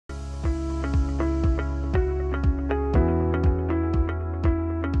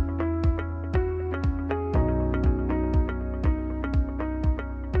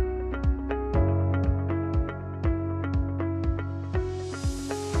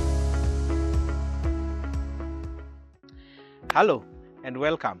Hello and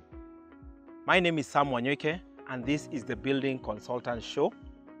welcome. My name is Sam Wanyoike and this is the Building Consultant Show.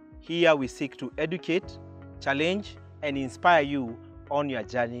 Here we seek to educate, challenge and inspire you on your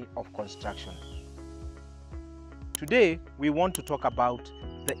journey of construction. Today we want to talk about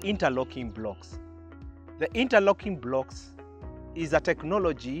the interlocking blocks. The interlocking blocks is a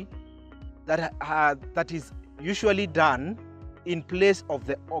technology that is usually done in place of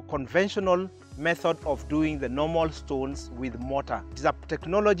the conventional method of doing the normal stones with mortar. It is a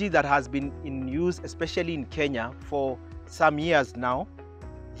technology that has been in use, especially in Kenya, for some years now,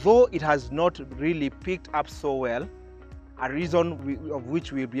 though it has not really picked up so well, a reason of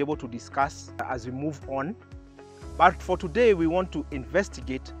which we'll be able to discuss as we move on. But for today, we want to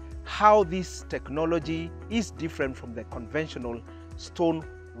investigate how this technology is different from the conventional stone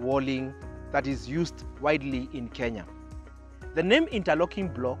walling that is used widely in Kenya. The name interlocking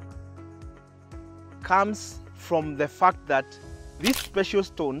block comes from the fact that these special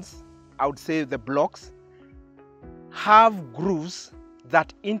stones, I would say the blocks, have grooves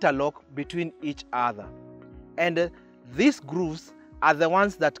that interlock between each other. And these grooves are the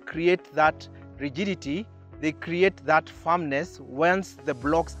ones that create that rigidity, they create that firmness once the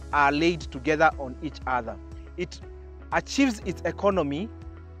blocks are laid together on each other. It achieves its economy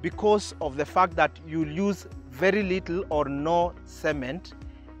because of the fact that you use very little or no cement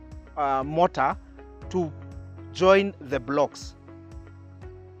mortar to join the blocks.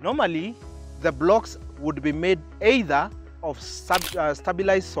 Normally, the blocks would be made either of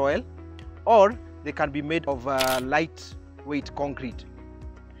stabilized soil or they can be made of lightweight concrete.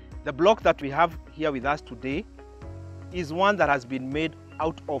 The block that we have here with us today is one that has been made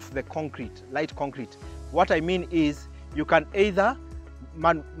out of the concrete, light concrete. What I mean is you can either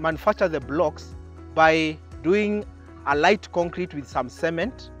manufacture the blocks by doing a light concrete with some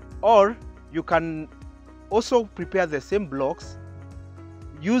cement, or you can also prepare the same blocks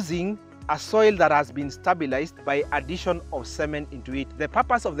using a soil that has been stabilized by addition of cement into it. The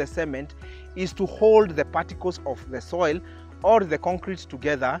purpose of the cement is to hold the particles of the soil or the concrete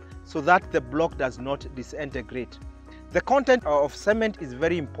together so that the block does not disintegrate. The content of cement is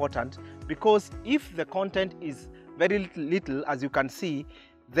very important because if the content is very little, as you can see,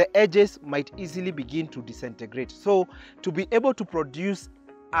 the edges might easily begin to disintegrate. So to be able to produce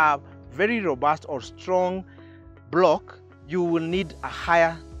a very robust or strong block, you will need a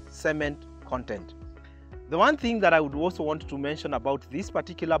higher cement content. The one thing that I would also want to mention about this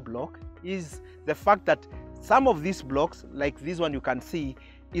particular block is the fact that some of these blocks, like this one you can see,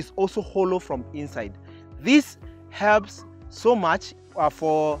 is also hollow from inside. This helps so much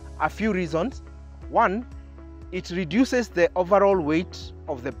for a few reasons. One, it reduces the overall weight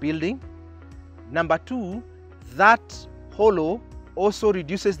of the building. Number two, that hollow also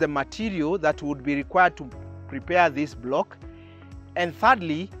reduces the material that would be required to prepare this block. And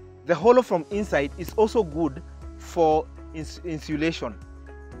thirdly, the hollow from inside is also good for insulation,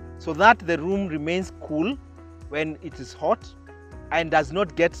 so that the room remains cool when it is hot and does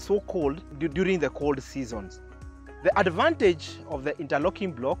not get so cold during the cold seasons. The advantage of the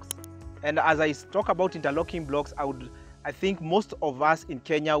interlocking blocks, and as I talk about interlocking blocks, I think most of us in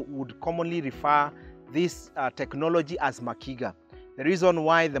Kenya would commonly refer this technology as makiga. The reason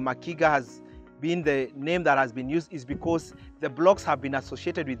why the makiga has been the name that has been used is because the blocks have been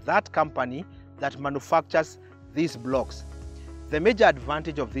associated with that company that manufactures these blocks. The major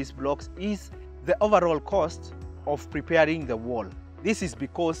advantage of these blocks is the overall cost of preparing the wall. This is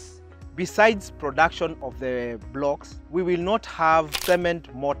because besides production of the blocks, we will not have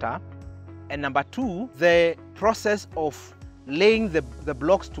cement mortar. And number two, the process of laying the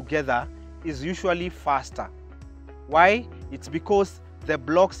blocks together is usually faster. Why? It's because the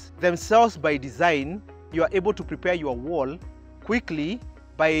blocks themselves by design, you are able to prepare your wall quickly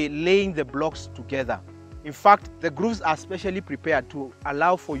by laying the blocks together. In fact, the grooves are specially prepared to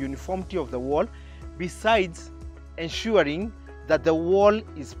allow for uniformity of the wall, besides ensuring that the wall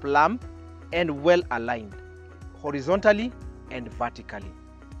is plumb and well aligned, horizontally and vertically.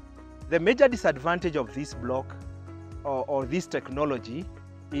 The major disadvantage of this block or this technology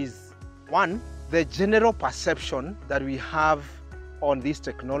is, one, the general perception that we have on this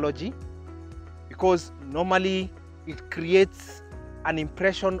technology, because normally it creates an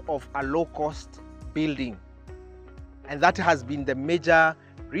impression of a low-cost building, and that has been the major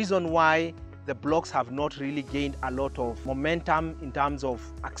reason why the blocks have not really gained a lot of momentum in terms of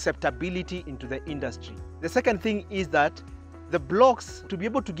acceptability into the industry. The second thing is that the blocks, to be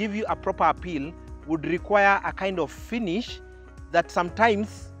able to give you a proper appeal, would require a kind of finish that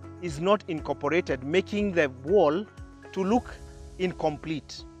sometimes is not incorporated, making the wall to look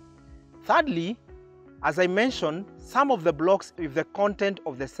incomplete. Thirdly, As I mentioned, some of the blocks, if the content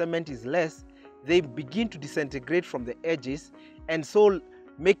of the cement is less, they begin to disintegrate from the edges, and so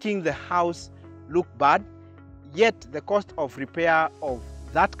making the house look bad. Yet the cost of repair of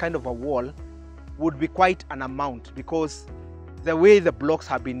that kind of a wall would be quite an amount, because the way the blocks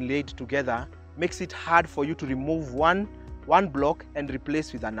have been laid together makes it hard for you to remove one block and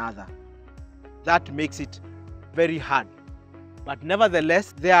replace with another. That makes it very hard. But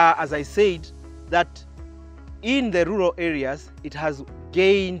nevertheless, there are, as I said, that in the rural areas, it has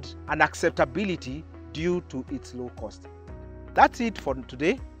gained an acceptability due to its low cost. That's it for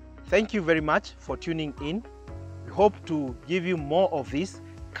today. Thank you very much for tuning in. We hope to give you more of this.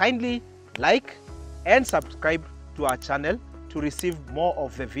 Kindly like and subscribe to our channel to receive more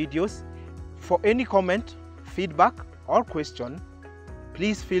of the videos. For any comment, feedback or question,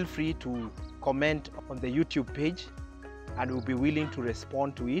 please feel free to comment on the YouTube page and we'll be willing to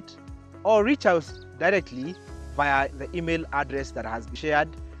respond to it, or reach out directly via the email address that has been shared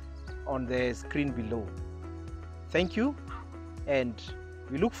on the screen below. Thank you, and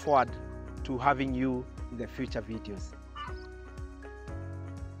we look forward to having you in the future videos.